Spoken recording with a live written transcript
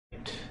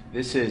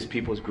This is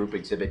People's Group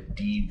Exhibit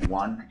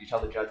D1. Could you tell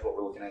the judge what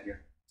we're looking at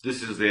here?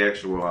 This is the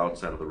actual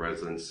outside of the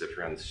residence if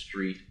you're on the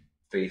street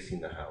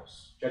facing the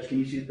house. Judge, can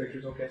you see the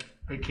pictures okay?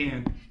 I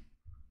can.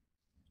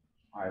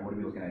 All right, what are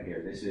we looking at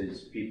here? This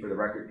is, for the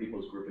record,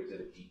 People's Group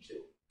Exhibit D2.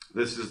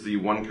 This is the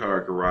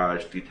one-car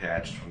garage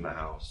detached from the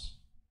house.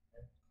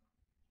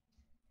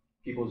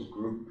 People's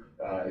Group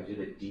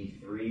Exhibit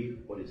D3,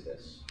 what is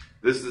this?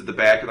 This is the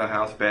back of the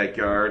house,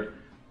 backyard.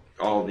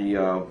 All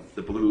the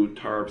blue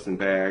tarps and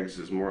bags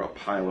is more a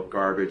pile of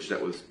garbage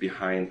that was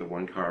behind the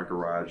one-car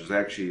garage. There's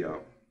actually a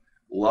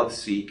love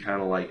seat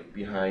kind of like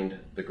behind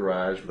the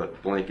garage with a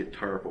blanket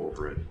tarp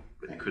over it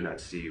that you could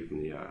not see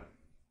from the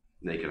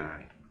naked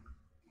eye.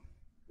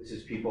 This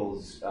is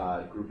People's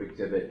Group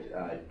Exhibit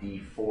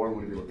D4. What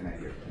are we looking at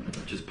here?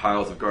 Just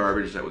piles of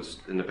garbage that was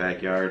in the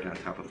backyard on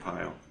top of the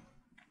pile.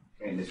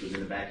 Okay, and this was in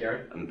the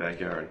backyard? In the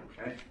backyard.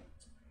 Okay.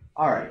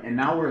 All right, and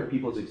now we're at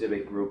People's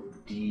Exhibit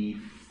Group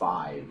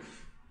D5.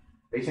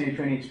 Based on your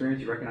training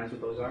experience, you recognize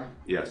what those are?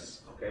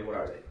 Yes. Okay, what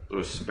are they?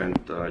 Those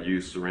spent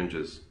used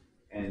syringes.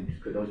 And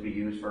could those be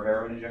used for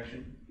heroin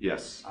injection?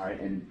 Yes. All right,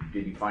 and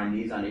did you find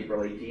these on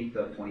April 18th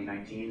of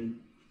 2019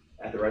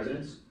 at the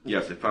residence?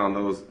 Yes, I found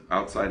those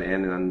outside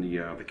and on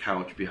the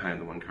couch behind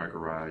the one-car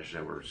garage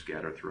that were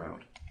scattered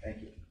throughout.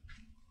 Thank you.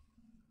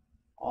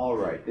 All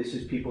right, this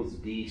is People's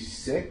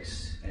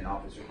D6, and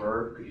Officer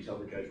Berg, could you tell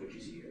the judge what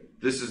you see here?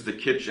 This is the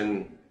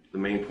kitchen, the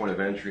main point of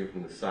entry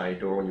from the side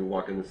door. When you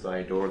walk in the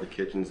side door, the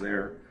kitchen's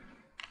there.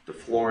 The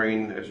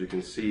flooring, as you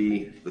can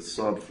see, the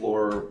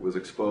subfloor was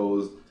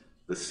exposed.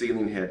 The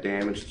ceiling had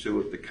damage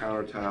to it. The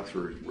countertops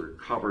were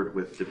covered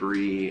with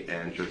debris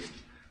and just,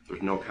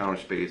 there's no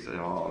counter space at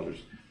all.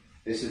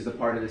 This is the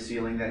part of the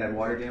ceiling that had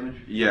water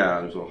damage?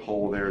 Yeah, there's a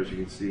hole there, as you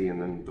can see.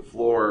 And then the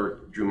floor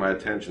drew my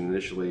attention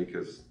initially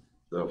because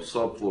the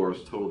subfloor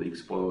is totally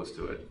exposed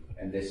to it.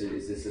 And is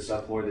this the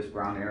subfloor, this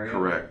brown area?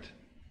 Correct.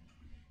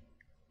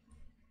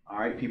 All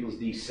right, People's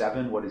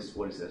D7, what is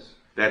this?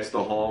 That's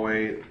the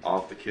hallway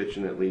off the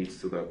kitchen that leads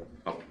to the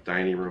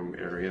dining room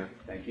area.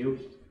 Thank you.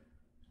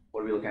 What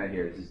are we looking at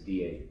here? This is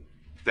D8.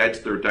 That's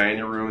their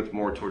dining room. It's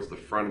more towards the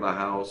front of the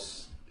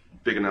house,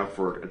 big enough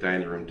for a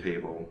dining room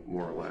table,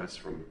 more or less,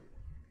 from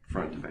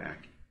front to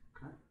back.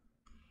 Okay.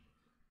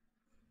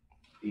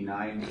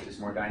 D9, is this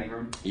more dining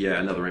room? Yeah,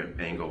 another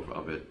angle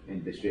of it.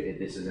 And this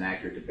is an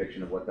accurate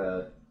depiction of what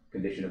the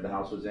condition of the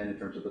house was in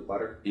terms of the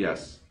clutter?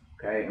 Yes.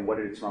 Okay, and what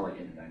did it smell like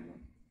in the dining room?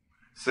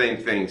 Same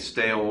thing,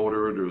 stale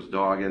odor. There was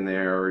dog in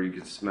there. You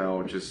could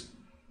smell, just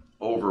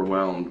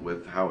overwhelmed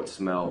with how it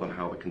smelled and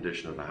how the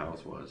condition of the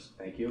house was.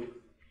 Thank you.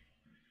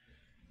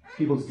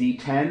 People's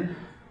D10.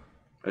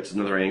 That's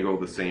another angle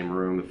of the same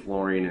room, the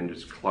flooring and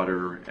just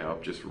clutter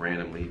up just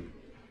randomly.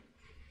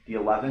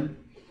 D11.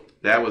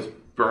 That was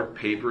burnt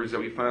papers that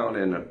we found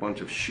and a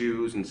bunch of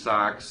shoes and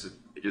socks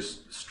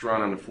just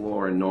strewn on the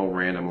floor in no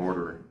random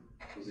order.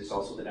 Was this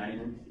also the dining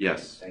room?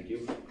 Yes. Thank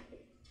you.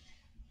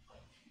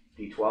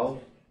 D12.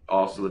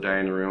 Also the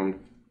dining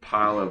room,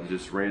 pile of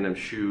just random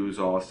shoes,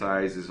 all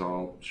sizes,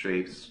 all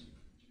shapes.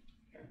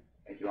 Okay.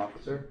 Thank you,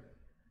 officer.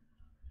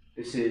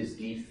 This is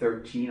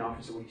D13,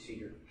 officer. What do you see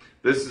here?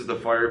 This is the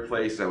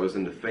fireplace that was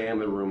in the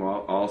family room,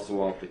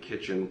 also off the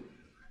kitchen.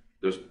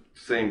 There's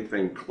same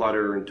thing,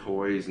 clutter and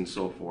toys and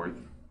so forth.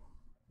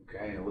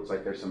 Okay, and it looks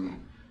like there's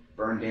some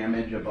burn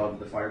damage above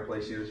the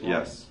fireplace here as well?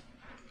 Yes.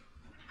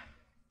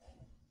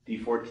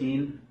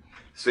 D14.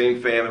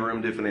 Same family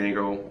room, different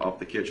angle off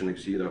the kitchen. You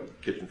can see the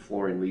kitchen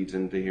flooring leads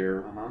into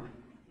here.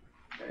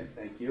 Okay,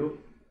 thank you.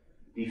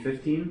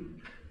 D15.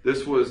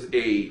 This was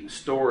a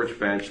storage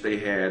bench they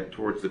had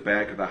towards the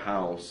back of the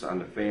house on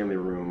the family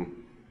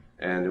room,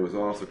 and it was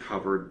also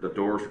covered, the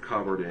doors were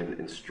covered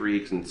in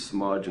streaks and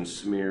smudge and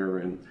smear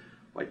and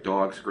like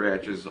dog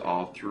scratches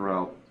all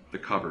throughout the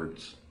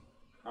cupboards.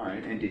 All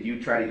right, and did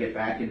you try to get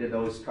back into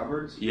those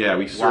cupboards? Yeah,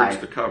 we searched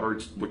the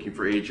cupboards looking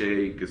for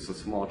AJ because a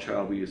small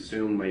child we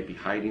assumed might be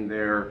hiding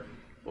there,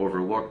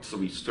 overlooked, so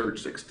we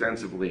searched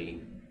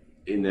extensively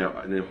in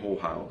the whole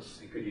house.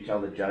 And could you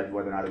tell the judge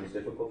whether or not it was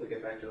difficult to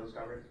get back to those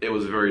cupboards? It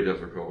was very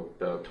difficult.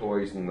 The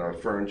toys and the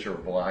furniture were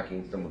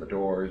blocking some of the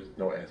doors,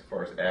 as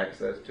far as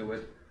access to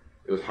it.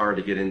 It was hard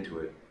to get into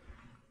it.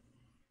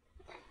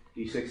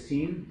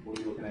 D16, what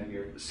are we looking at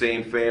here?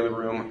 Same family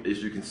room.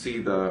 As you can see,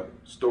 the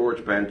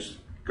storage bench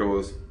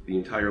goes the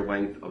entire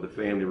length of the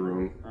family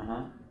room.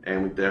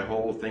 And that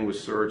whole thing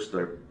was searched,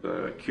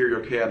 the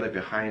curio cabinet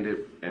behind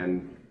it,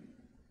 and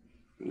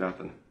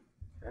nothing.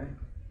 Okay.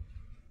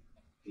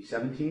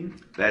 D17?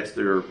 That's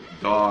their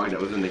dog that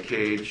was in the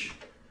cage.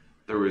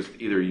 There was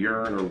either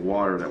urine or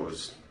water that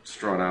was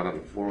strewn out on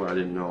the floor. I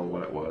didn't know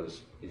what it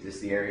was. Is this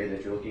the area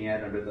that you're looking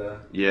at under the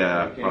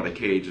Yeah, cage? by the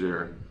cage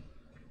there.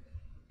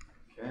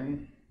 Okay.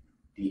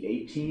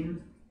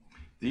 D18?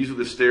 These are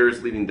the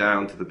stairs leading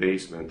down to the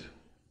basement.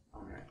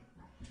 All right.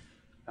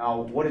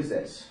 Now, what is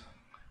this?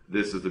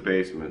 This is the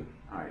basement.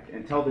 All right,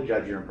 and tell the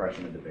judge your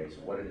impression of the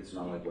basement. What did it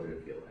smell like? What did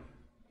it feel like?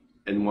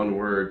 In one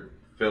word,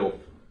 filth.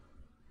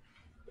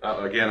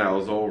 Again, I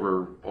was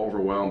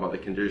overwhelmed by the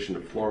condition.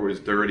 The floor was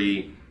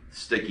dirty.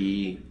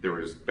 sticky. There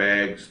was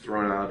bags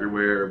thrown out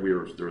everywhere.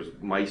 There was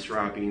mice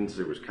droppings.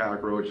 There was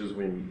cockroaches.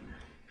 We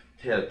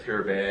had to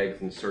tear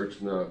bags and search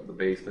in the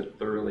basement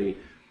thoroughly.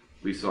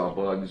 We saw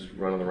bugs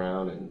running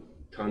around and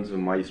tons of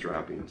mice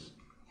droppings.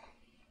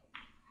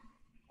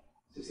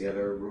 Is this the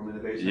other room in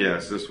the basement?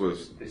 Yes, this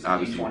was This is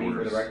obviously D20 for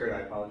worse. the record. I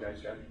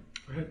apologize, Judge.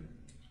 Go ahead.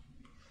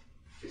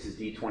 This is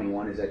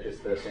D21. Is that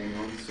just the same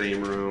room?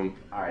 Same room.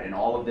 All right, and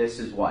all of this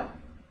is what?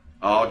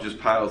 All just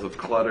piles of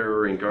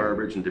clutter and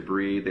garbage and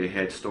debris they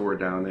had stored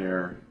down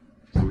there.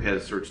 So we had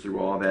to search through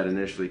all that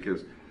initially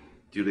because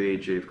due to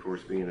AJ, of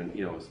course, being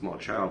a small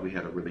child, we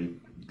had to really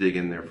dig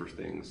in there for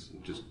things,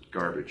 just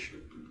garbage.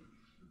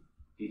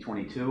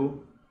 D22.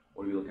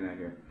 What are we looking at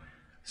here?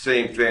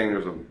 Same thing.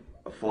 There's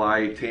a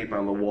fly tape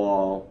on the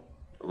wall,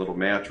 a little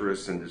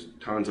mattress, and there's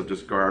tons of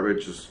just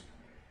garbage, just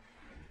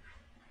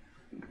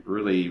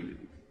really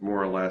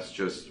more or less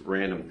just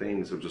random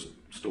things of just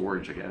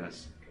storage, I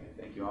guess. Okay,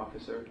 thank you,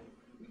 officer.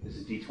 This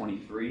is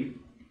D23.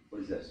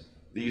 What is this?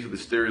 These are the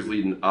stairs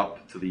leading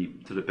up to the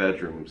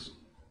bedrooms.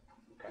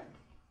 Okay.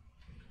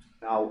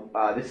 Now,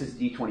 this is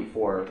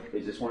D24.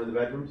 Is this one of the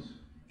bedrooms?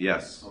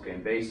 Yes, Okay,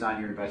 and based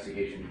on your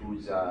investigation,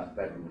 whose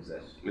bedroom was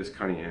this? Miss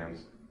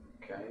Cunningham's.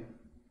 Okay.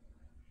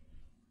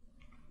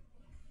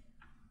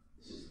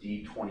 This is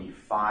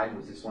D25.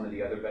 Was this one of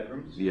the other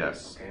bedrooms?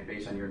 Yes, Okay, and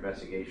based on your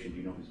investigation, do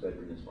you know whose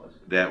bedroom this was?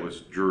 that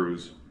was Drew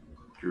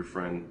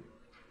Freund.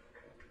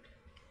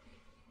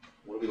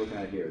 What are we looking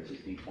at here? This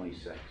is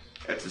D26.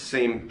 That's the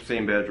same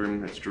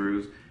bedroom. That's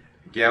Drew's.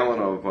 Gallon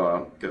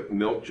of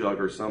milk jug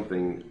or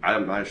something.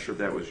 I'm not sure if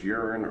that was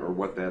urine or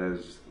what that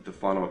is. The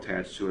funnel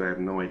attached to it. I have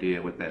no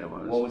idea what that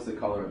was. What was the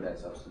color of that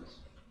substance?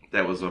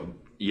 That was a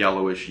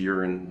yellowish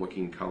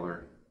urine-looking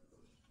color.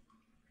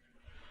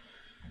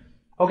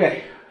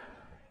 Okay.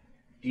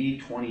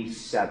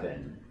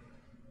 D27.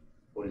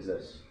 What is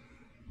this?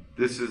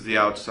 This is the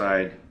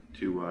outside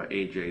to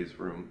AJ's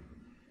room.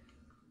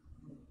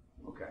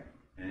 Okay.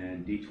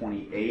 And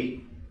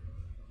D28.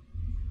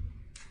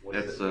 What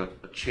is That's it?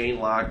 a chain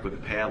lock with a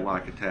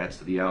padlock attached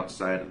to the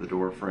outside of the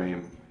door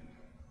frame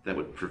that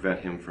would prevent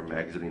him from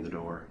exiting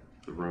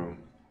the room.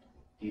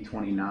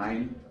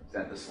 D29. Is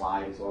that the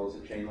slide as well as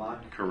the chain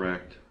lock?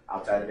 Correct.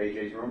 Outside of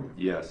AJ's room?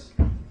 Yes,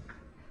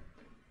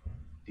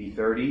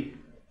 D30.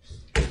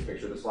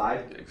 Picture the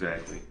slide.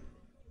 exactly.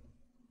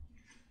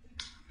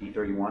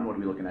 D31. What are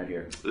we looking at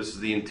here? This is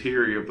the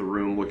interior of the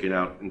room looking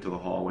out into the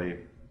hallway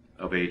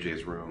of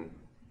AJ's room.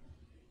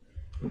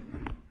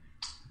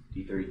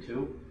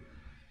 D32.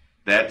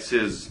 That's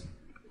his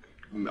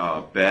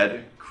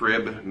bed,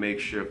 crib,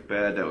 makeshift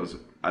bed. That was,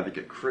 I think,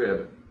 a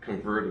crib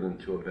converted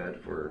into a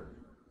bed for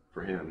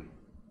him.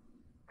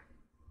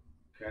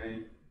 Okay.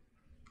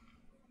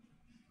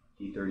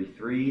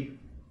 D33.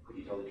 Could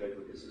you tell the judge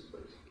what this is,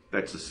 please?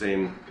 That's the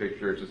same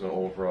picture, just an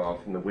overall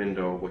from the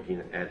window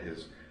looking at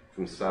his,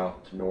 from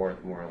south to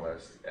north, more or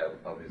less,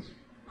 of his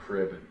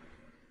crib.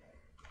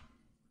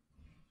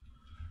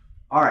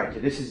 All right, so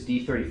this is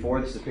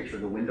D34. This is a picture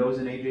of the windows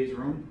in AJ's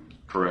room.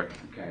 Correct.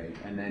 Okay,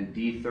 and then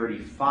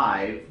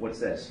D35. What's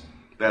this?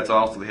 That's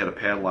also, they had a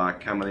padlock,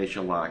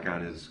 combination lock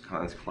on his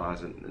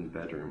closet in the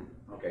bedroom.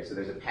 Okay, so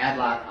there's a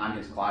padlock on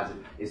his closet.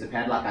 Is the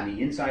padlock on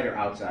the inside or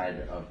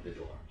outside of the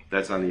door?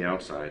 That's on the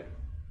outside.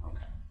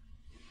 Okay.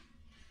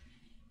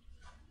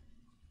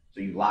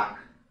 So you lock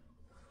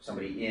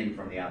somebody in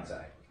from the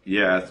outside?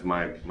 Yeah, that's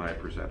my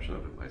perception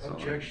of it myself.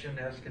 Objection,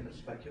 asking to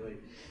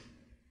speculate.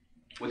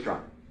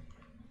 Withdrawn.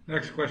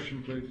 Next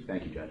question, please.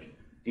 Thank you, Judge.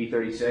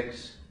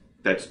 D36.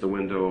 That's the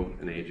window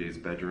in AJ's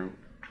bedroom.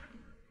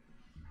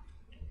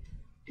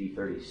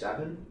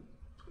 D37.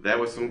 That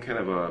was some kind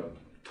of a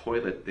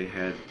toilet they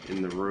had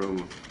in the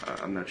room.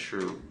 I'm not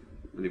sure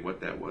really what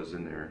that was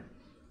in there.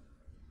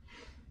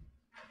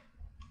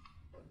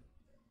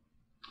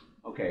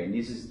 Okay, and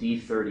this is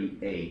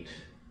D38.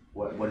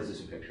 What is this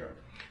a picture of?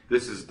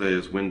 This is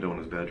his window in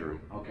his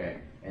bedroom. Okay,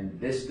 and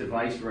this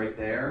device right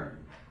there,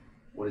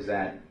 what is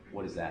that?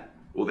 What is that?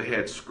 Well, they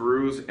had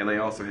screws, and they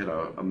also had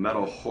a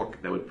metal hook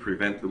that would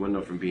prevent the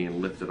window from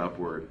being lifted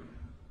upward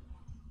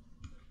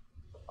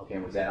Okay,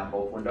 and was that on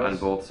both windows? on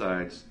both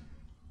sides.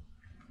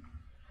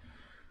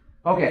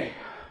 Okay,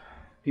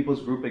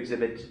 People's Group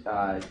Exhibit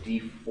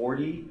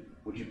D40.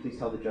 Would you please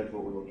tell the judge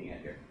what we're looking at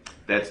here?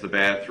 That's the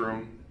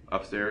bathroom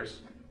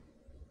upstairs.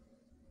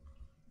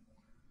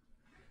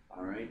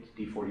 All right,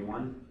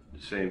 D41.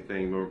 Same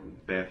thing, more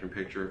bathroom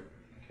picture.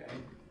 Okay.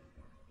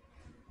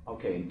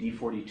 Okay, and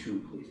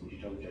D42, please. Would you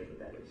tell the judge what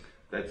that is?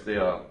 That's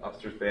the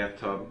upstairs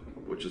bathtub,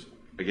 which is,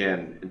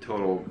 again, in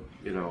total,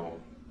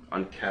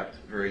 unkept,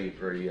 very,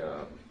 very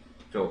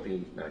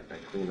filthy, not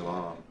cleaned at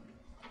all.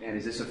 And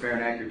is this a fair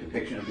and accurate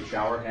depiction of the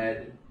shower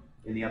head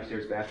in the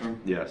upstairs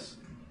bathroom? Yes,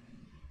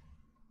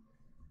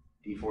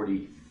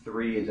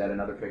 D43, is that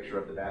another picture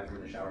of the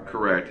bathroom and the shower head?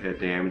 correct. Had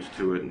damage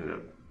to it and a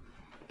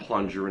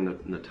plunger in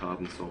the tub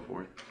and so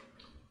forth.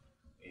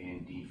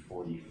 And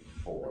D44,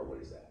 what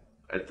is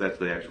that? That's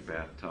the actual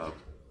bathtub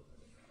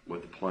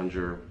with the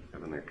plunger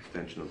and an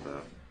extension of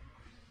the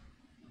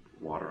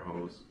water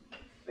hose.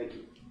 Thank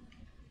you.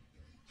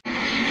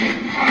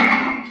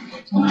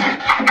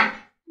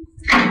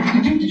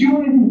 Did you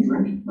want anything to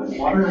drink? Like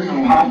water or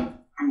no pop?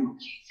 I'm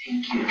okay,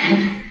 thank you.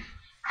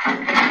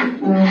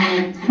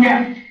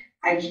 Yeah.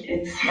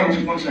 It's.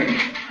 One second.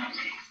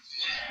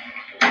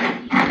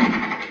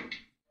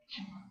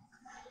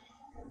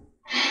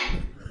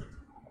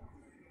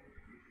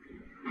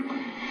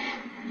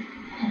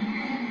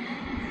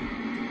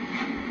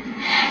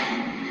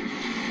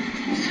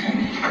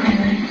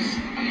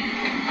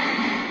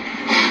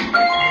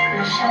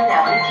 Michelle,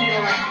 now if you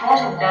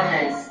haven't done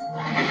this.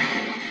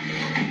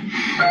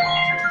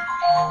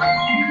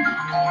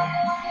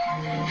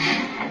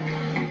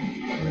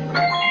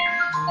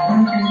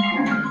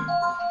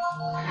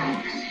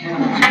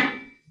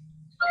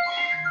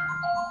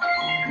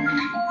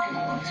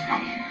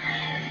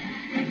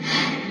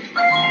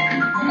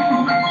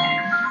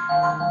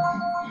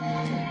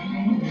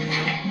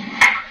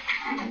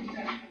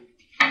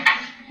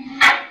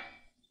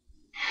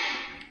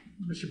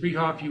 Mr.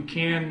 Behoff, you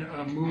can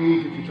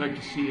move if you'd like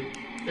to see it.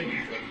 Thank you,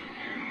 Judge.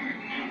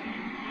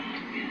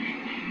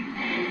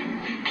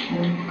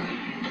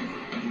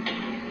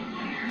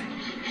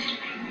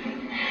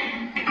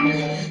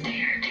 Mrs.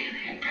 Dare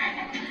daily and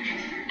private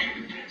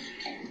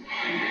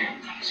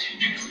those who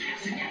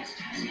trespass against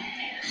us and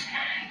lead us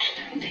not into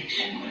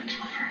temptation, but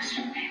deliver us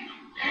from evil.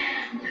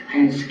 For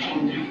thine is the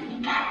kingdom,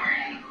 the power,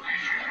 and the glory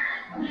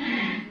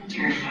forever.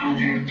 Dear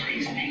Father,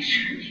 please make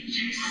sure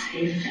EJ's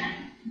safe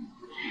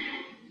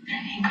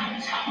and he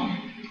comes home.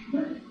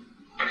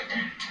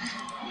 Protect us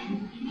all.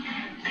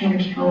 Thank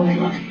you, we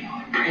love you.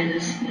 I pray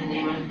this in the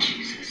name of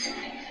Jesus, in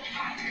the name of the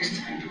Father,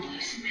 Son, and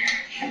Holy Spirit.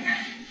 Amen.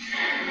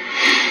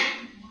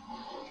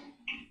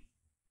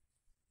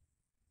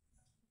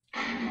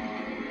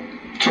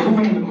 So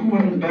who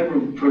went in the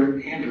bedroom for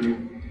Andrew?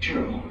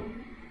 Joe.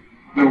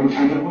 Remember what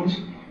time that was?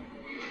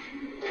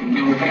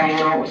 No, but I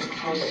know it was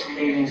close to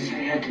leaving, so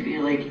it had to be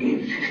like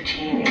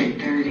 8:15,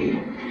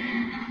 8:30.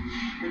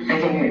 I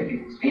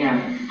think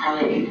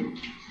probably 8,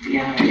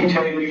 yeah. Did he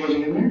tell you that he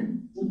wasn't in there?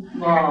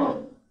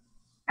 Well,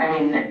 I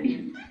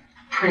mean,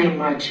 pretty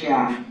much,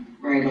 yeah,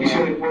 right away. He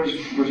said, where's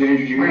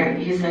Andrew Jr.? Right,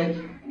 he's like,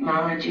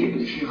 Mama,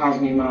 he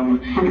calls me Mama.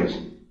 Who does?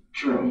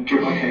 Drew.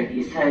 Drew, okay.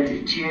 He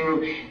said, do you know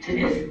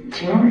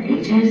where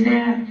AJ is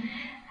at?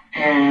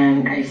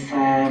 And I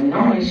said,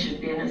 no, he should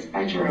be in his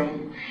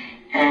bedroom.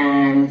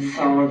 And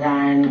so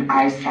then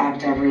I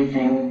stopped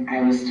everything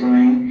I was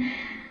doing,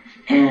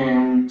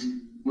 and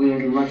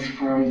we looked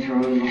for him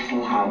through the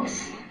whole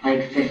house,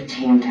 like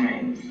 15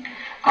 times.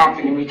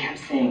 And we kept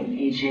saying,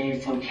 AJ,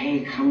 it's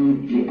okay,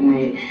 come.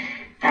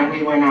 Then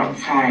we went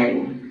outside.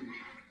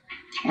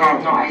 Well,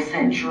 no, I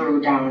sent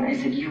Drew down. I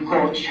said, you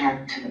go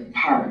check to the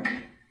park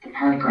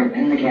right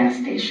in the gas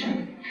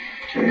station.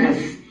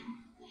 Because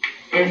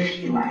if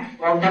he left.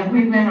 Well, then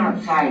we went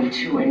outside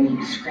too and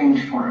he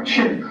screamed for him.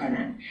 Sure,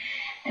 couldn't.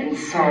 And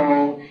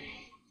so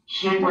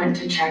he went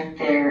to check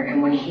there,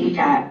 and when he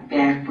got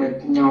back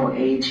with no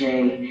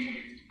AJ,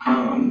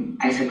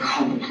 I said,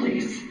 call the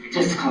police.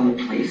 Just call the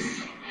police.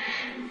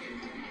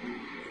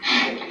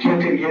 You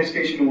went to the gas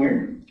station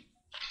where?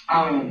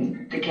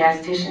 The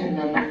gas station,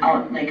 and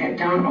then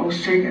down O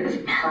Street, there's a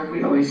park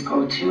we always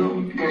go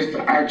to.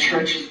 Our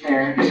church is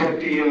there. Is that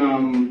the,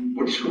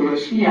 what the school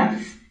is?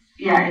 Yes.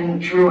 Yeah, and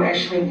Drew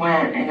actually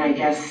went, and I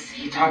guess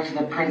he talked to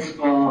the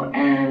principal,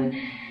 and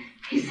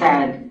he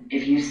said,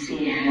 if you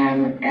see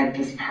him at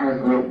this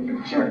park or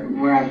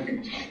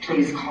wherever,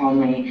 please call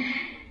me.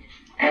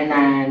 And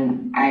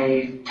then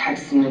I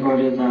texted him to go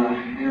to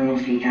I don't know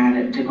if he got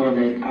it, to go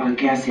to the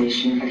gas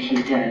station, but he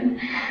did.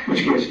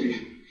 Which gas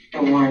station?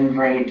 The one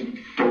right.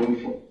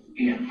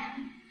 Yeah.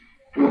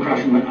 Go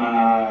across from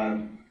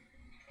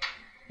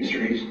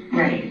Mr. Hayes.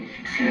 Right,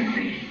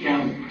 exactly,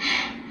 yeah.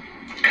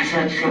 Because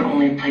that's the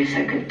only place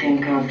I could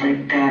think of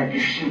like that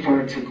if he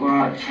were to go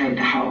outside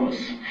the house.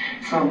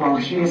 So while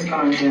he was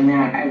gone doing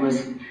that, I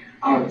was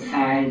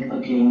outside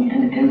looking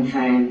and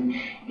inside,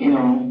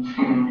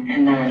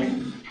 and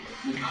then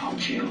we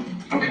called you.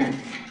 Okay.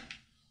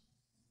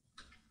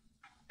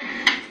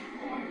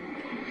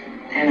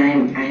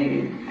 And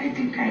I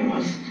think I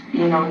must,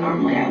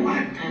 normally I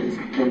locked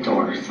the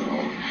door so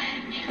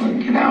he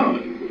couldn't get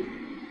out.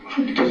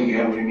 He doesn't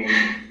get out, what do you mean?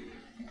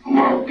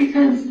 Well,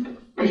 because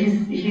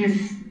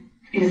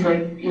he's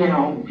like,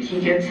 he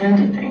gets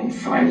into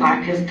things, so I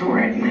lock his door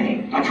at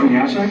night. Out from the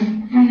outside?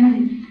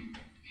 Mm-hmm.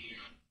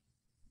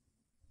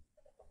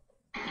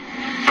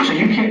 So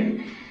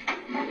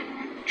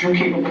you're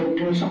capable of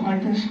doing something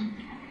like this?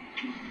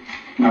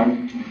 No.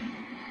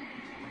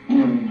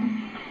 No.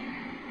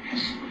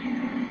 Absolutely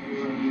not.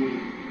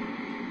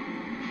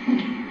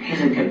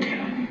 He's a good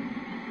dad.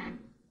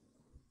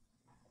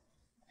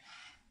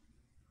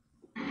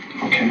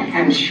 Okay.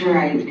 I'm sure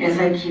as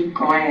I keep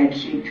going, I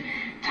keep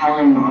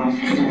telling the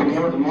officers.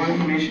 The more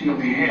information that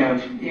we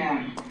have,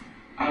 Yeah.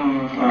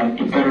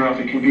 the better off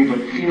it can be. But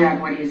Do you have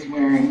what he's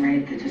wearing,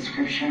 right? The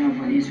description of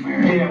what he's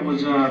wearing? yeah, it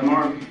was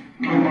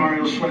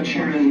Mario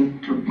sweatshirt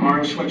and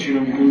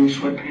blue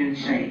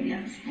sweatpants. Right,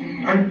 yes.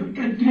 Mhm.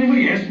 Did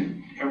anybody ask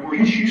him, were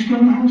his shoes still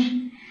in the house?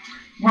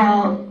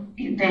 Well,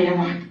 they have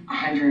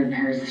 100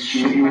 pairs of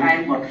shoes, but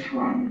I looked through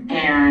them.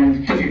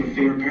 And Does he have a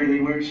favorite pair that he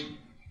wears?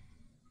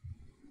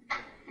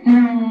 no,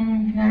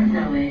 not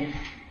really.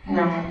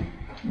 No.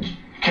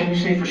 Can you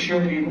say for sure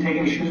that he didn't take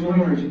any shoes with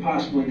him, or is it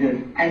possible he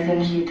did? I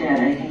think he did.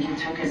 I think he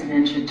took his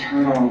Ninja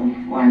Turtle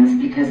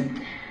ones because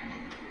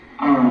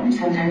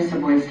sometimes the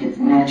boys get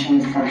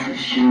matching sets of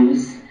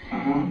shoes.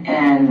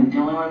 And the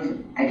only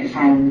ones I could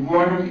find,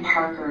 one of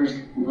Parker's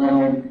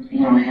little,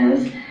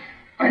 his,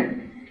 but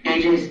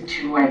AJ's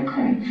two I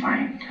couldn't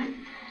find.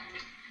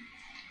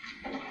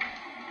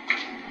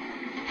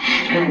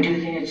 And I do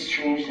think it's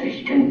strange that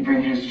he didn't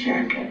bring his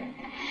jacket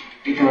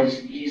because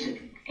he's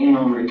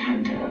anal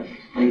retentive.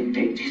 Like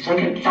he's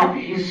like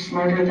he's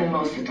smarter than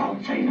most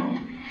adults I know.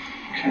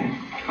 Okay.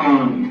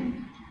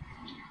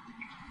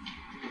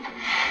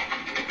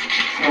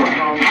 So I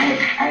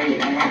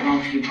don't know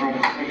if he brought a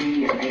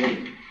hoodie.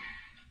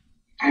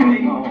 I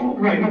don't know.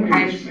 Right.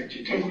 Nobody expects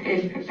you to.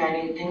 If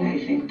anything, I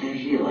think that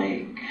he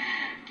really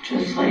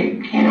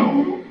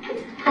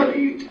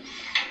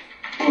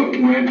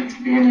went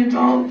to be an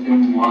adult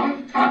and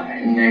walked out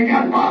and then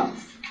got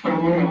lost. But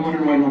I'm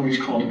wondering why nobody's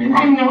called him in.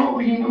 I know,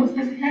 he knows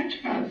his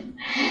address.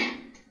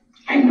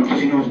 I know.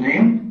 Does he know his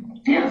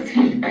name? Yes,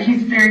 he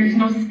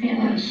knows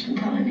Spanish, I'm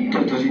telling you.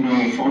 Does he know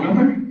a phone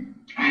number?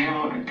 I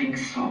don't think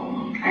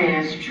so. I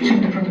asked you. See,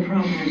 the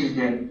problem is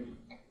that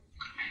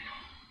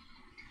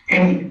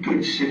any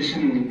good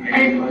citizen,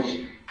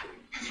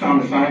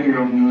 found a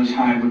 5-year-old in this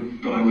high,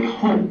 but I would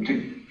hope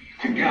to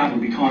God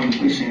would be calling the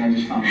police saying I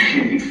just found a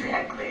kid.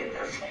 Exactly,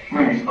 that's why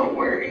Right. I'm so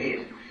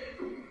worried.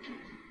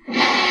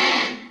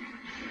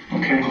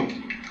 Okay.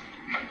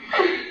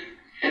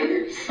 And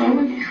there's so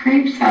many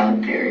creeps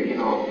out there,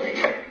 oh my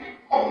God.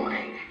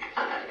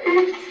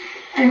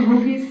 I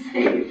hope he's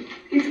safe.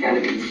 He's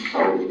gotta be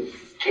so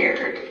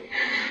scared.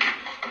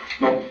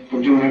 Well,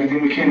 we're doing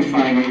everything we can to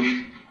find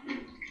him.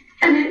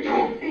 And I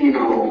don't,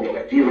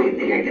 the only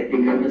thing I can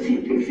think of is he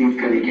thinks he's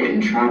gonna get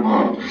in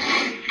trouble.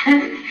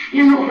 And,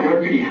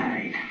 Where could he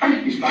hide?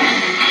 He's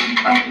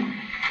fine.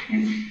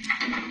 He's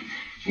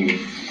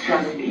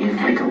trust me, he's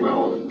like a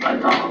little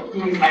adult.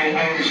 I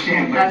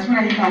understand, but That's what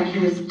I thought he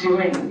was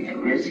doing. It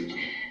was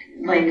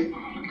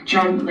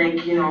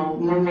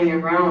moving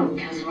around.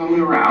 Because when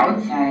we were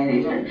outside,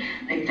 even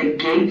the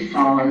gate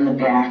fell in the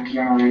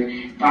backyard.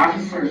 The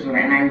officers were,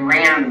 and I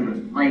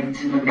ran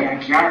to the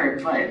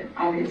backyard, but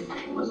obviously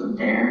he wasn't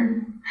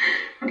there.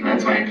 But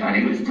that's what I thought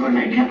he was doing.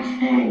 I kept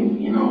saying,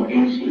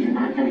 AJ, you're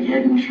not gonna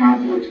get in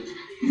trouble. Just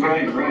please.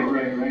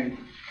 Right.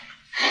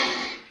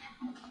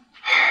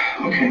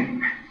 Okay.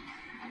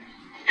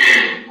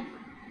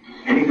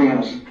 Anything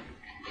else?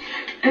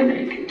 And I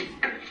could.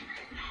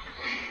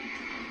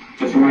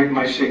 But for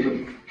my sake,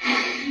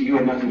 you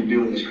had nothing to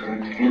do with this,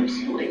 correct?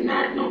 Absolutely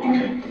not, no.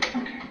 Okay.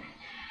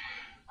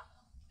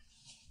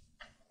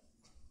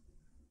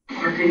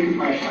 Or could you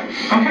flashlight?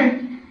 Okay.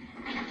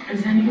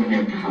 Is anyone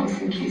at the house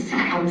in case he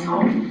comes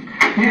home?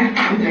 Yeah,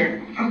 I'm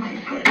there. Okay,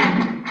 good.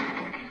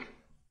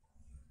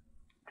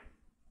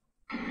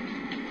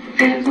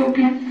 And so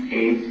be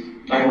safe.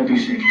 I hope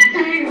he's safe.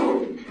 I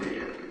hope.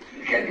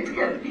 He's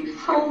gonna be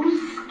so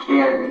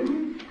scared.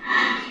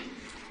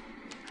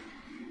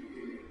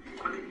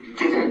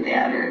 Either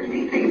that or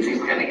he thinks he's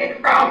gonna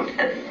get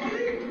grounded.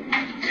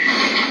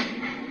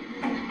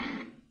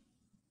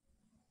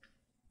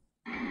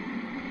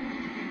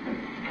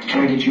 Can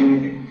I get you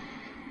anything?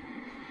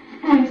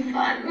 My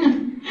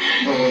son.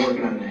 Well, we're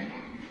working on that.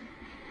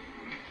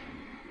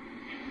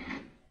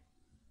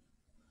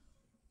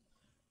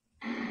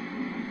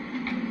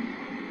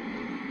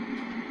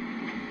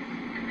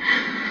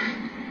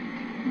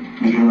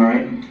 You doing all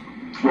right?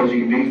 As well as you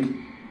can be?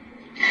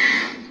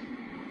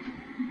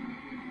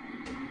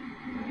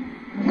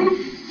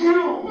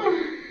 No.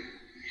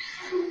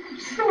 I'm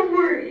so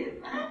worried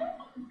now.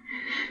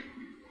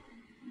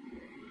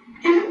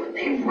 Even when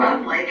they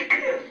run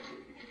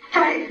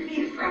 5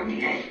 feet from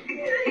me, I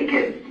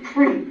get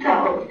freaked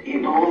out,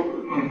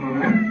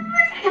 Mm-hmm.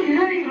 I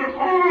can't even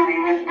oh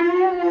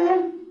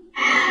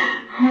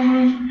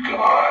my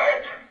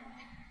God.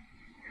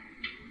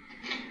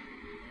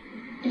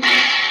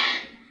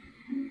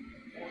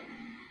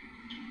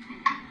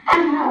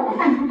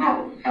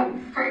 I'm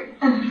afraid.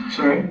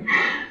 Sorry?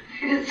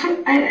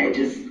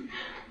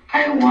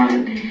 I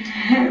want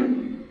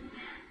him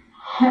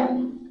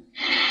home.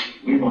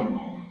 We want him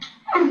home.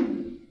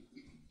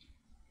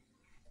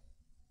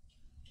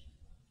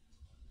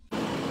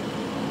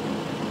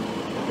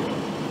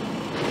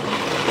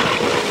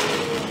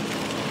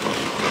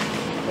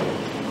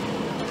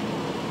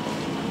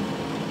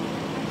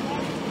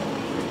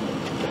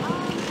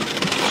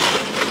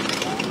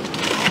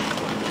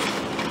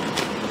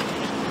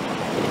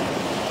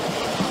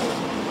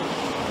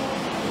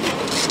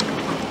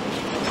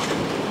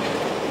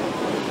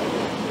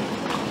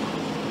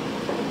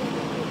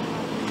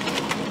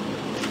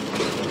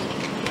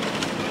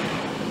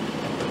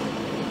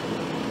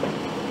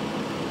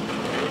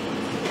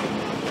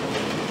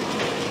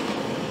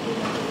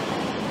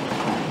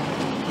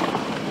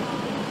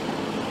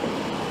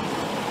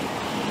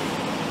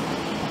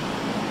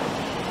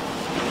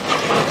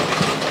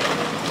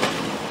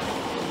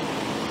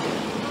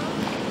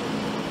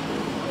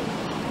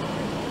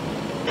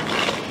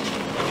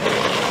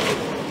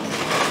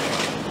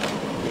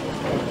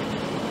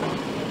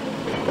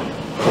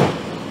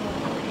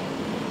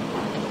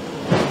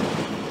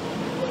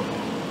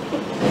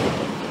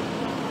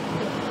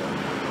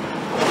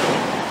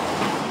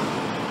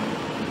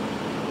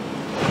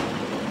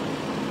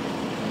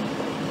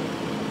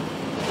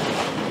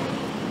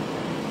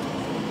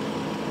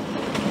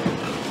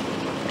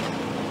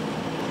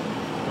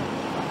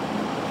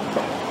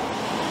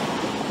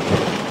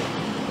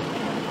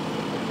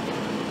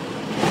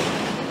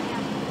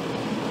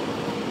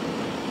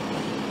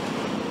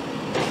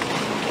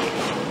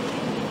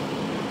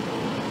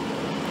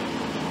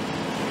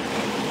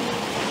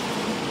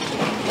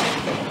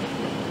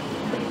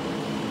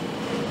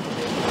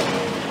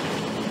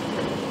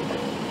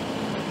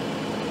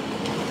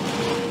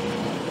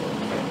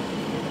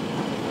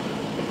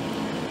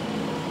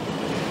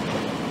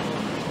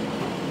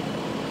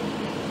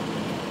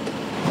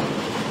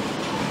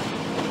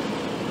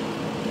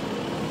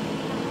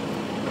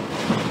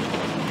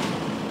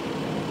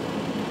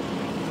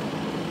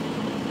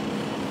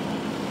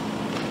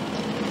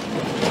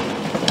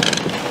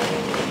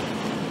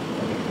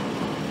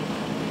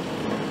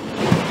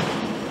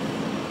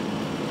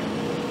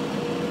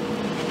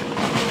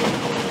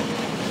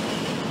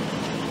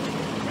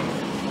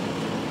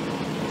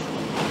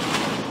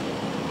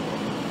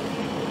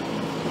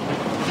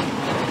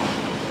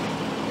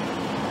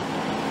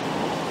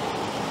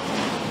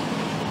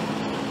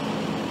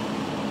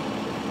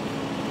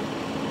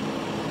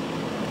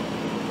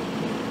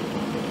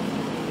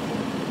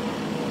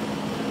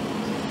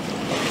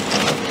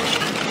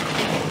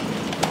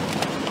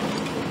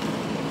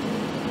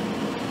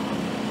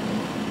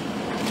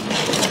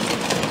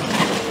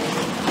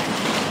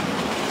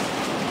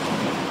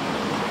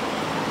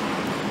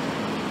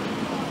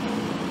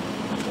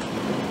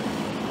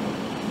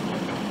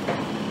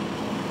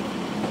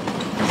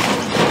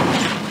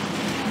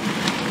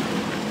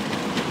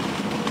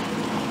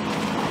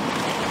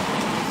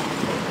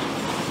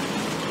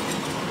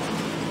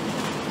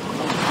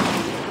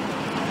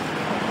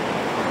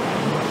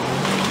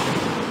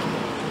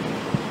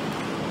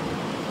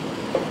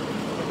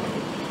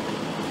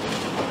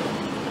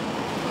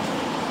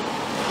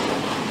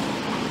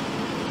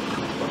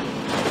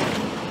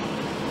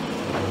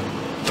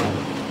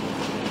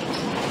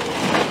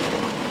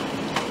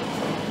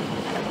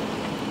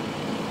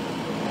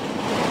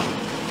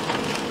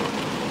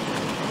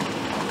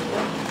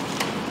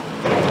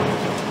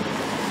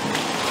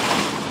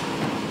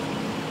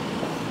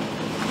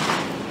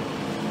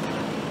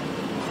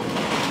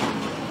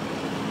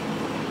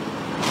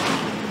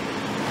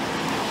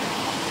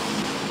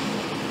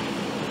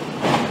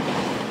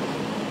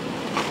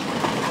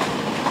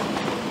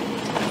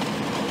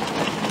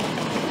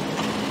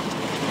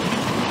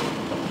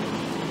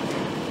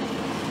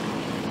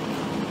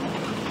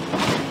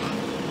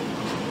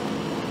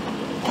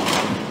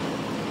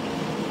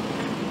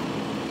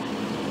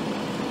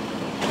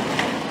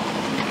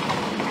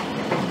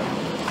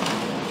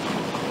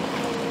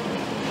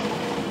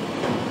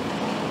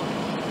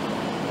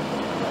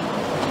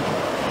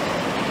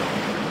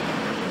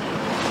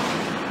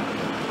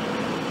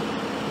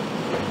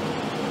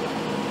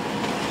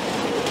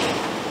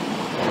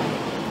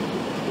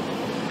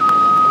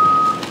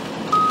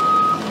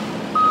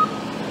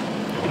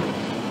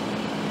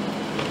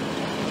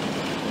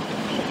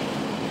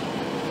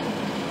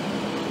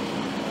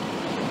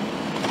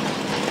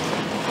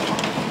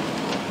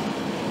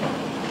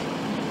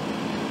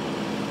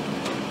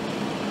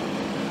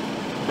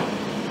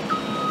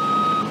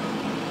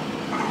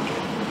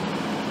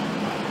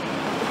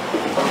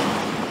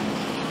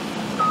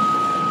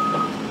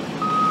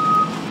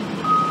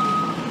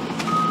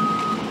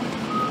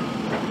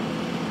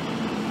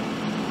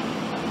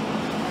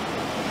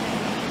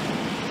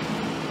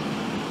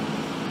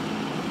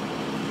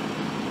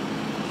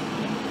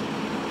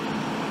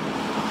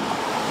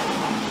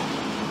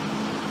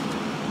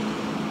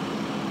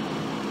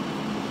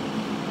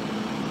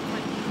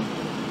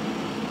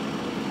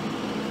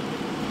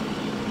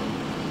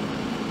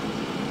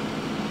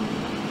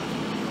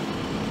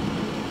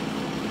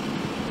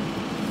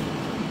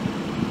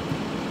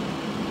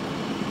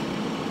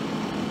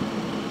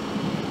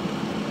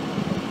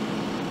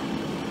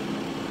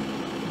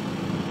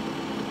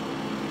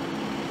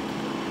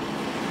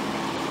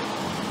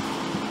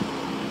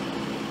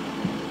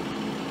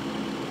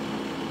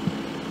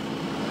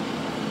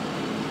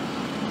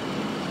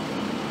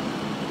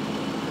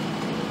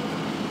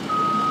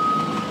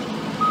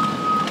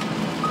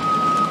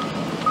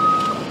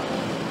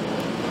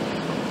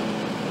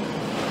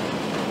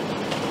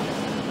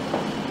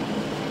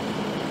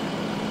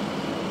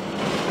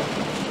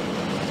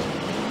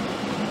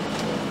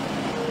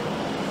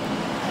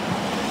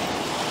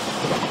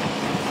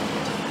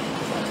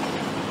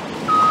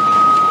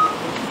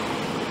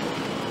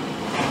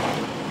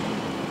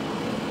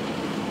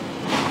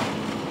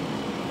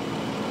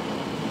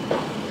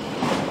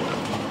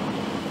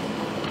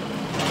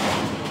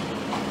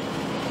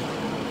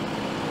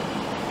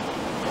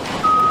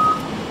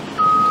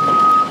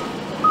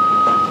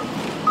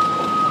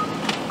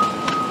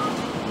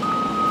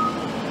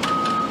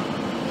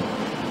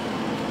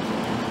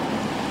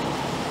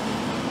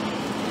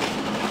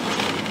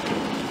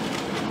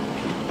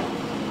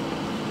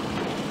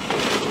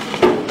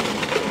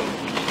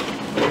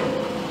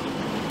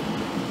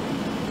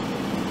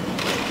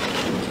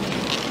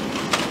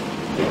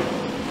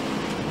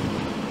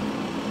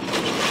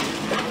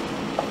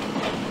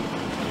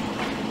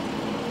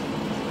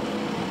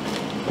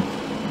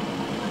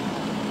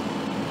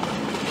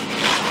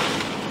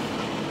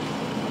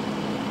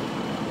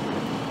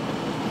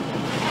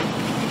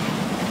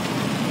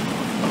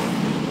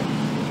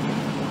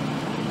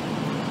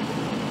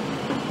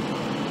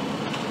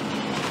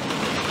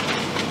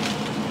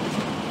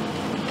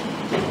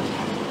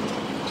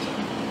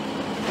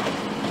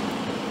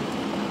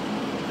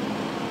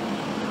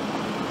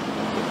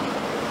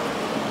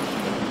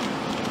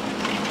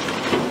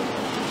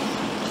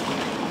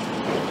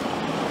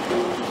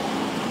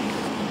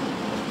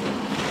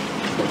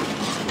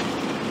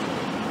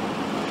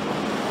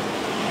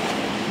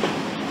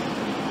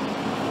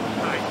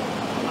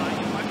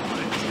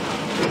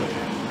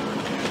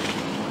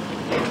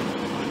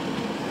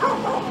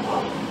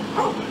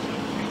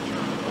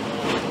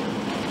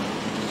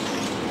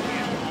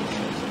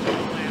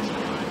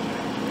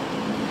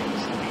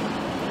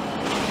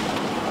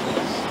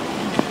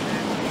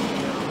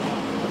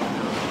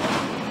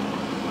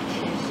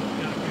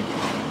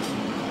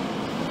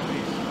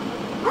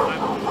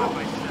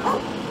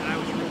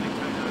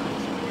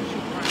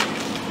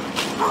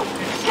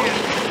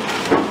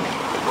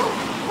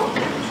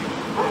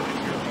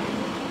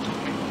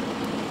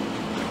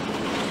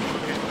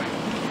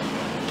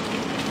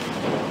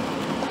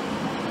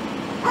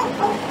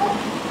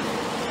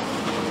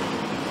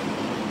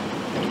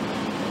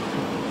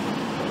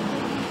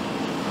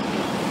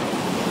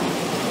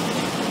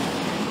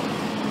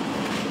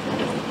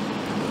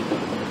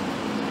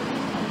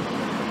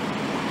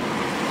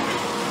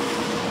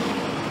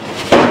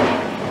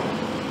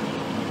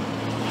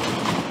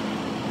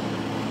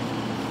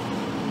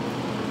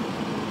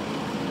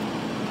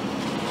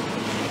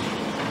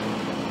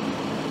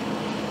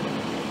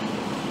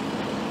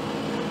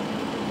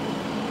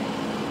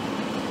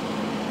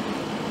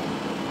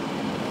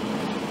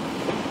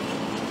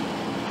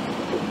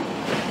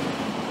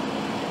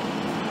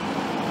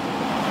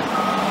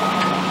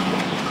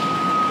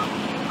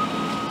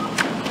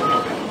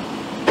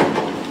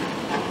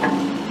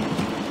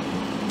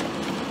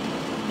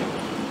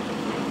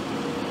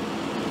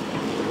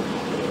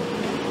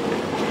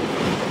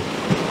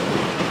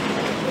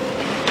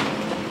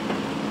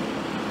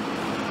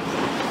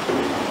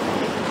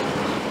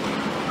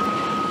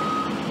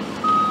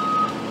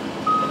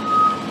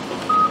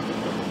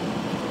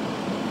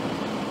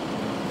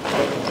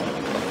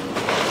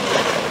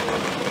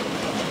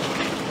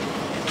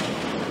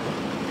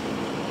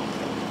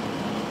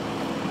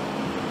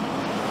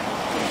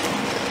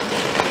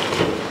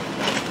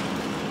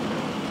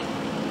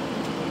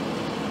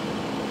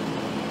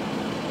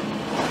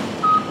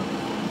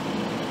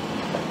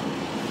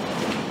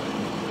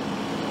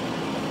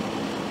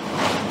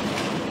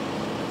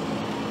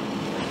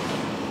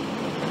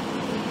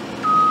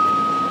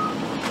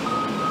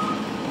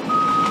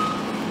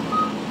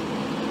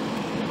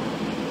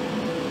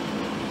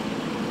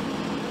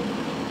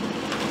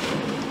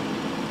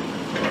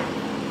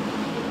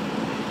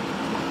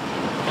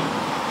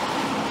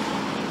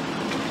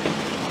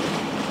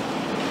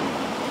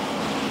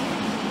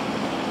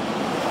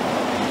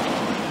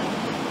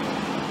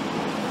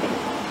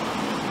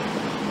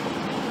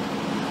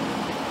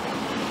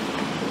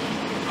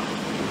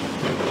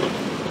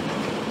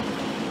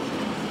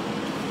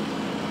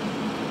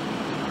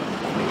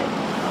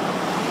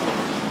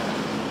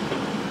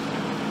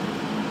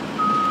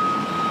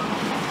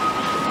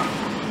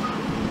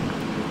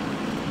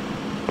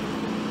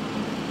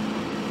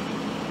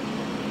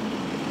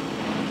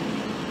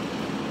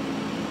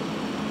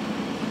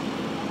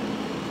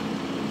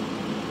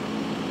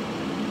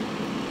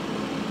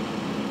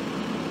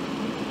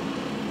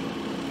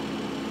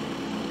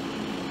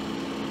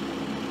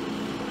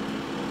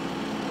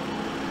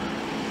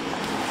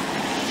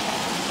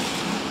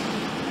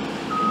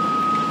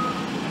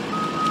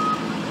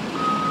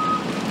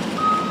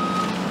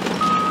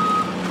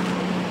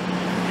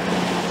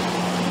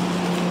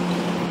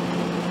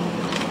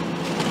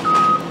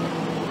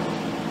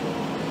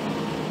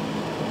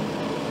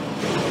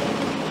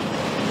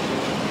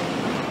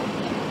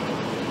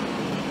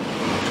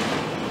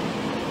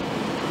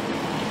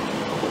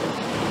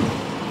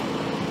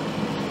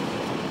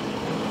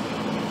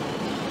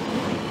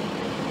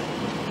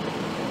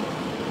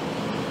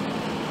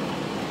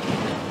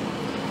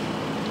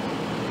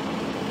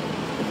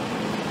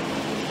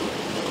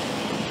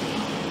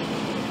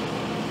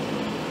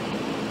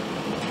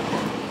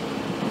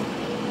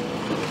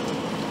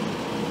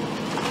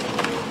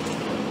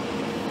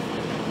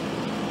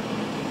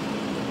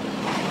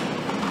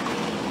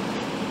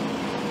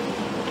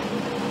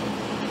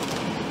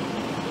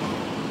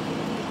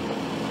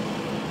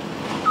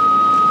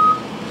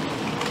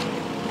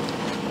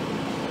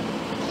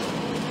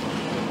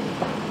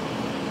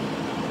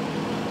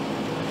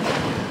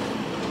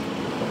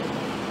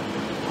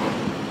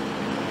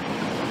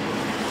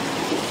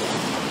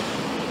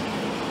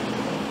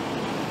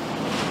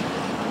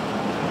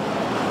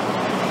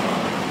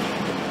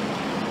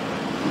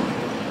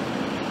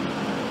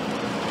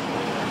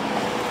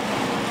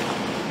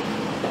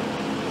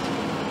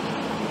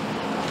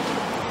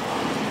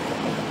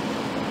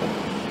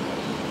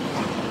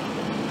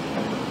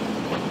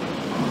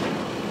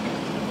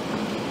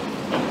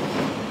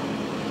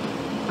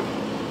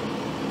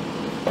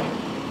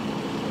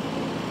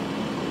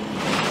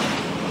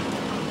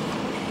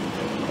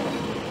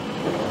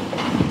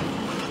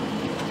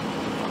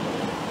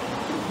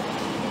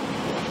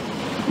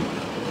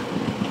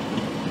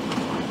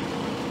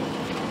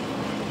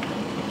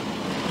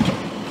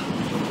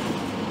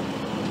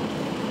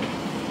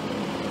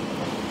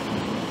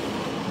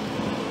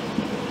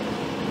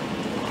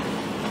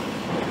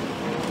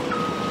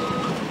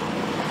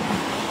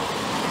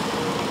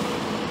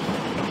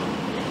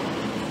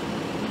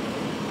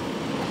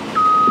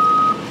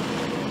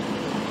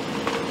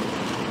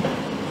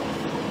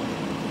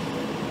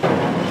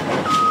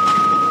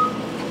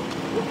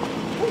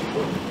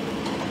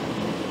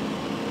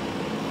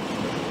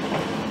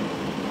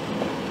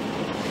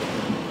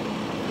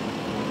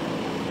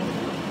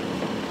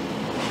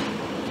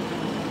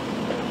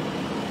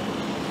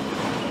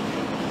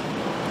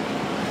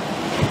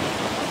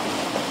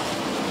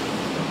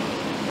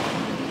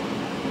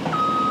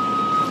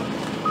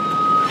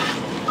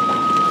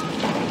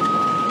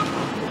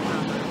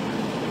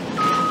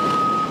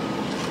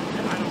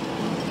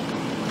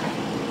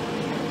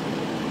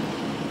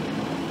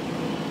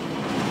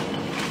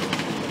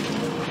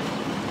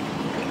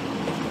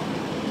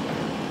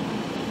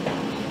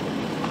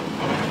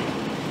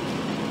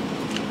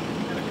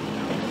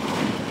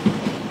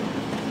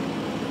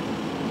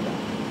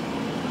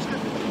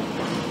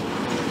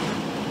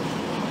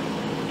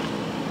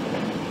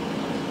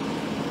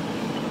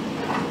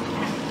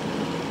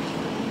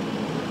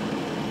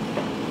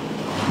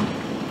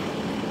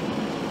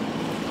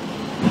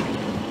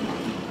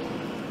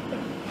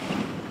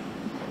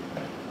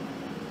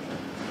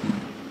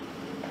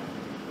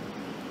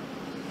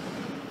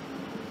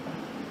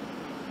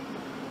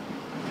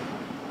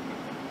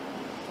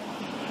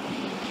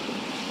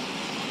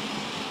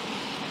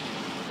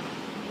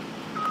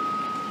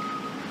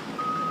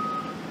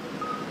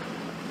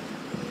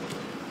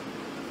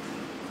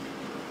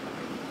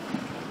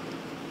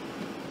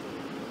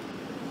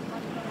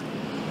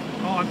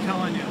 I'm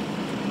telling you.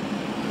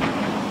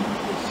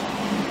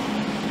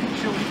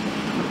 It's chilly.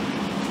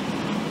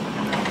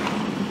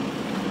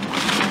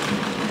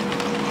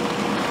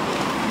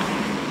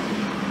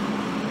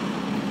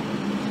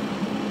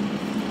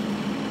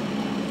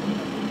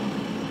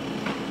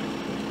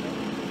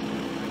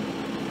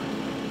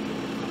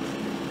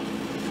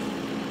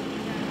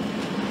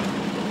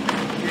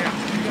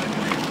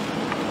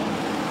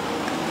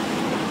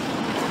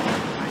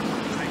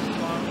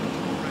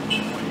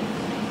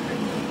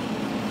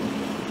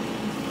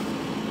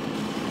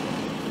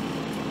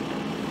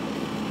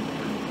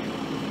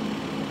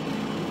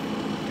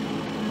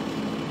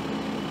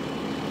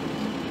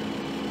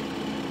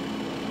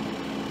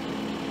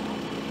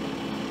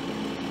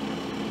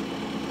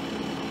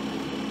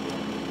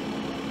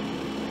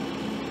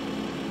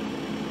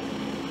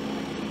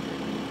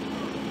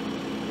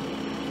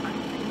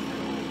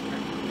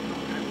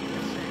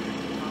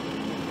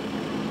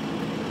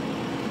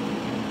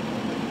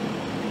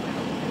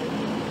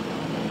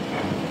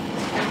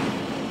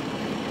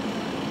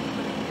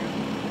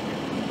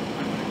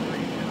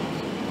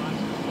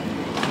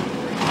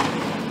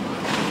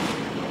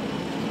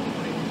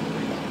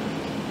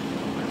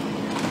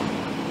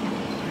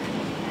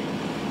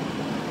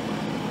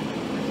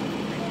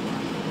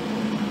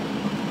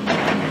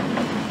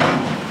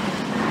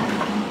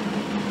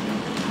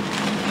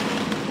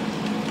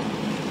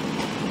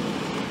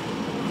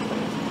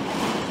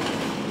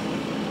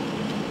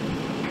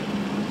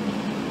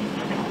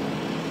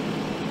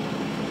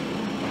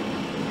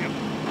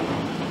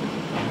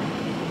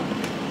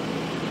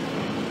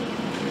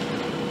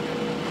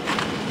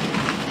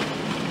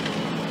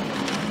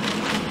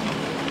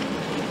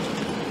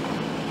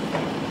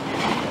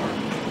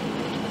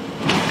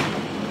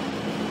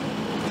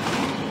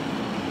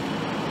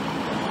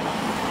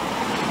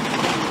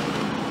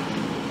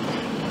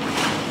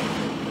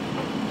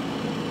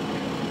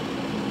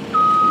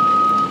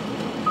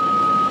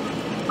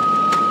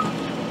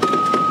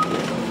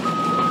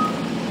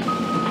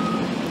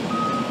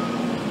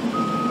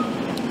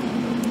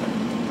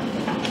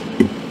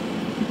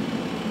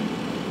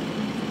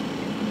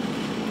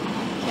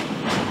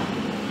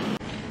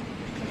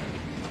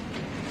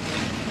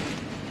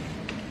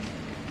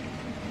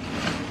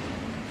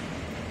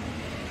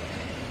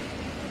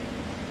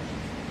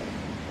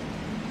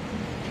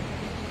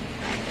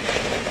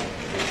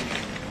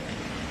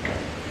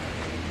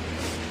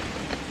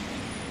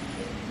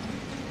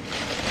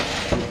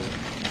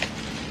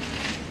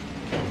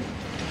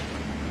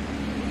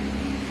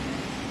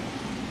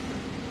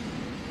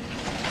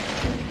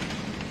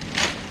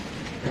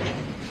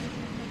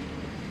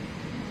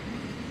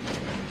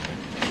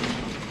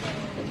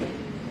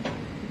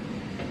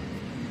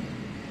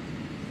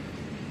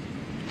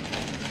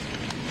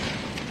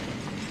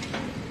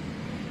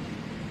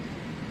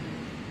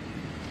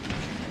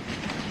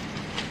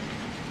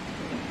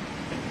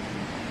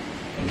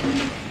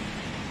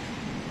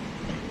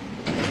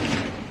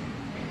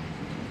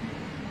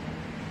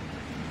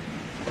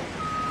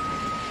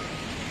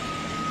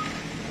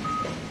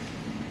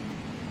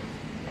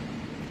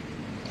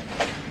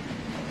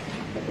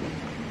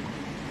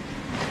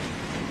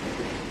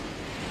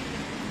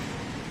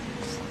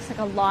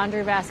 A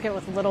laundry basket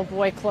with little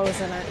boy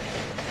clothes in it.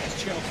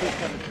 Channel 2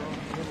 got it drawn.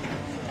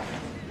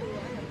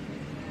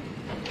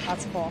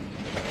 That's cool.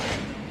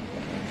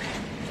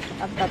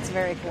 That's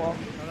very cool.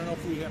 I don't know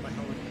if we have a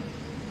heli.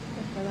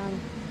 Good for them.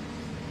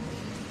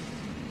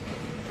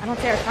 I don't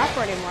see our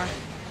chopper anymore.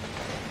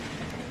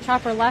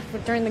 Chopper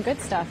left during the good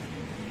stuff.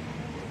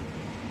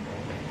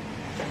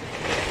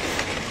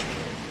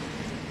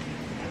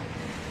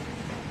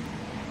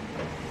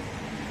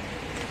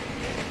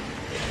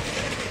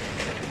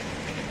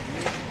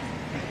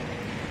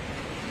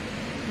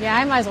 Yeah,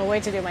 I might as well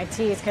wait to do my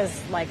teeth because,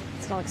 like,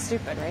 it's gonna look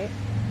stupid, right?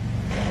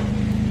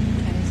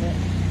 What is it?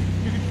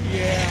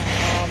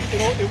 Yeah,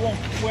 it won't.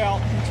 Well,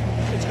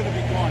 it's going to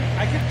be gone.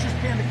 I could just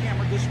pan the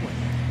camera this way.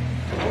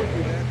 I would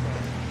do that.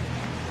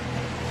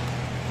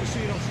 Just so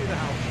you don't see the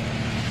house.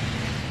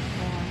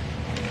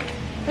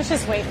 Yeah. Let's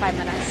just wait 5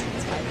 minutes.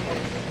 It's fine.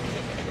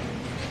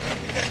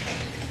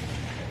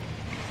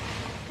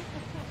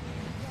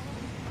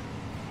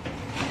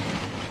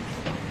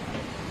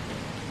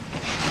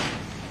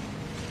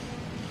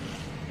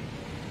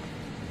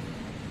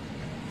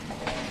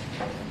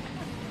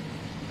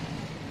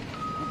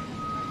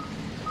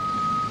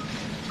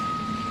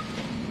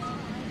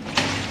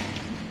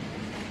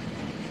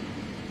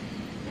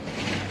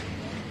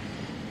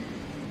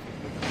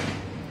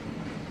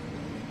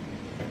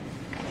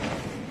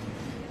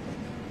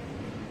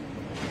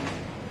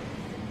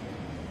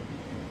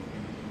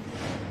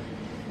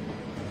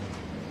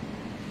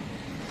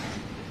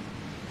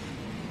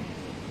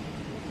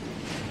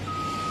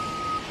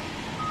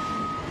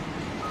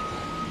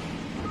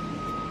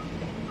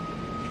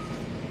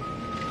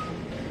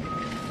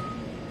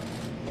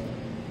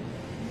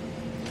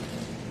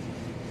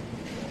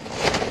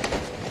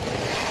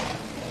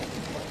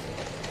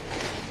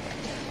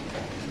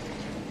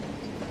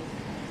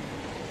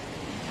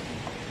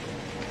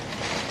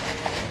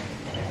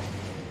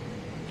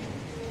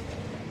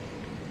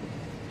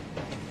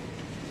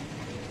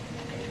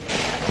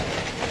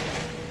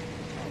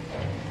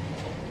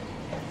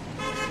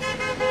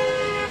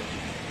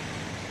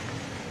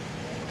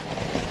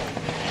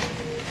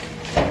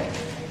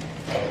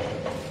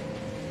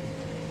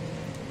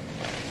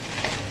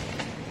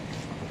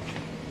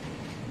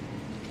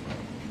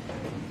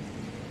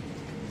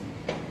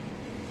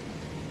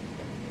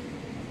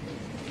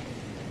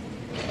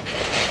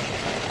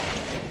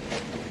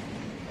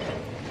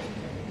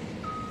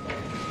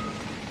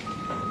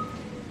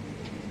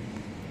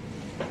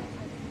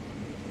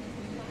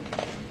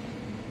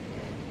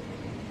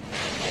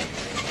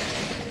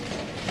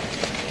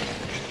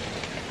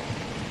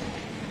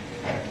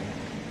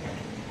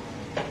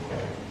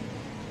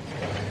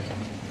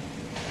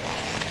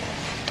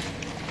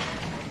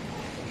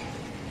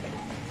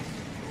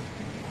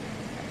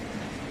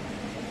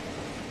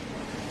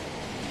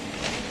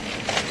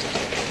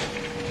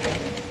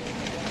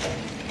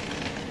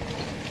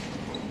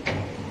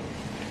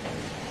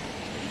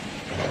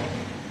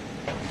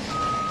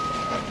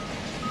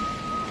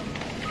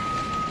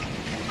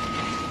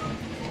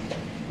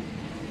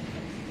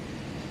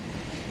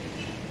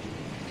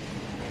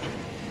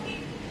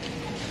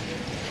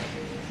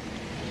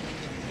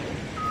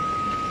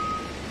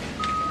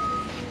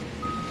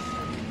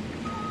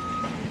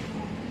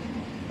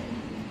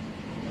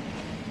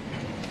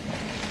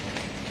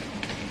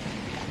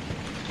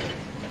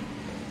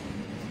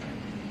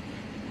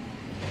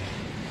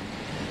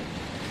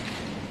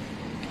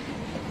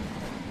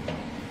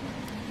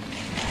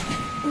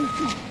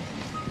 Mm-hmm.